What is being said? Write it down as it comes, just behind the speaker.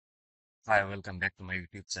Hi, welcome back to my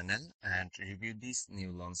YouTube channel and review this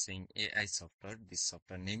new launching AI software. This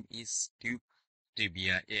software name is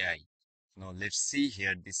TubeTrivia AI. Now let's see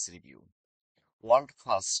here this review. World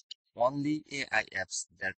first, only AI apps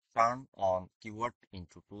that turn on keyword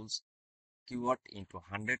into tools, keyword into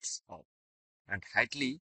hundreds of, and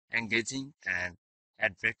highly engaging and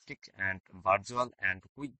adaptive and virtual and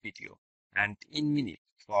quick video, and in minute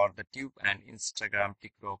for the Tube and Instagram,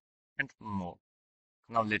 TikTok, and more.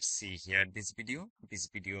 Now let's see here this video. This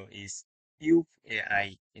video is Tube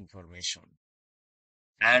AI information.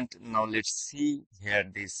 And now let's see here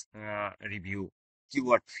this review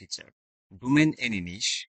keyword feature. Domain any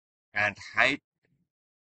niche and hide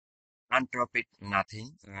untropic nothing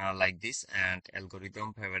like this, and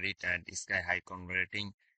algorithm favorite and sky high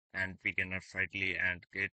converting and beginner friendly and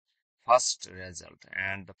get fast result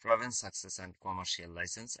and the proven success and commercial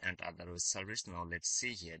license and other service. Now let's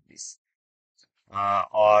see here this.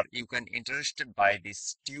 Or you can interested by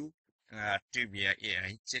this Trivia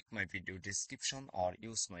AI, check my video description or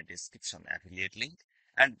use my description affiliate link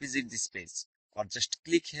and visit this page, or just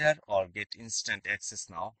click here or get instant access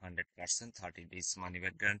now, 100% 30 days money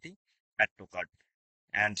back guarantee, add to cart,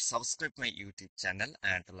 and subscribe my YouTube channel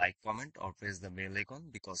and like, comment or press the bell icon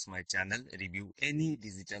because my channel review any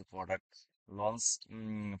digital product launch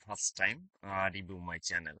first time review my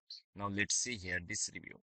channel. Now let's see here this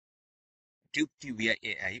review. TubeTrivia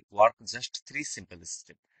AI work just three simple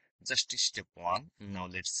steps. Just step one. Now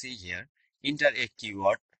let's see here. Enter a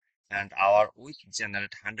keyword and our will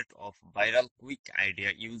generate hundred of viral quick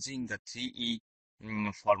idea using the 3E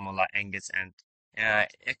formula: engage and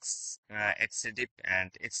exedit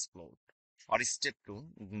and explode. Or step two.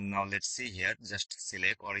 Now let's see here. Just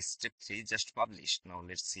select. Or step three. Just publish. Now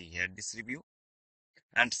let's see here this review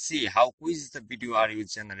and see how quick the video are you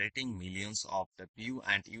generating millions of the view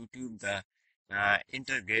and YouTube the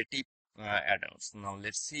integrative add-ons. Now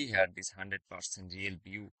let's see here this 100% real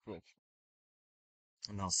view proof.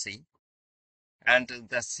 Now see and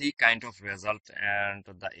the C kind of result and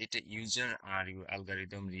the it user are you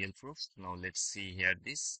algorithm real proof. Now let's see here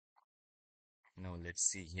this. Now let's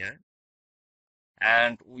see here.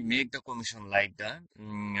 And we make the commission like the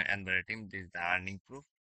algorithm. This is the earning proof.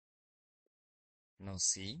 Now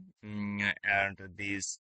see, and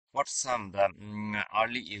this what some the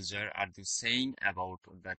early user are the saying about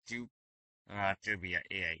the tube trivia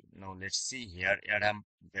AI. Now let's see here. Adam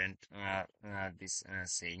Brent this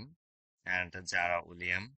saying, and Jara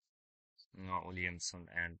Williamson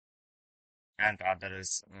and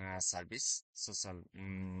others service social.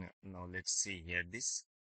 Now let's see here this,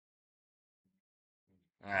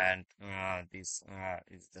 and this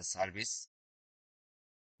is the service.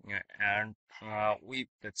 And with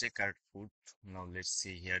the checkered food. Now let's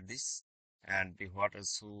see here this and the what is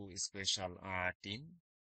so special team.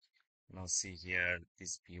 Now see here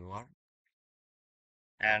this viewer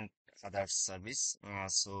and other service.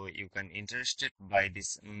 So you can interested by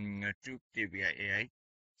this TubeTrivia AI.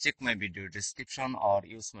 Check my video description or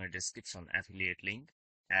use my description affiliate link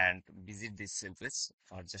and visit this service,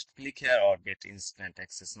 or just click here or get instant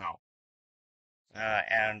access now.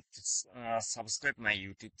 And subscribe my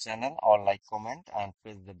YouTube channel or like, comment and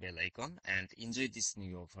press the bell icon and enjoy this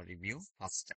new offer review first time.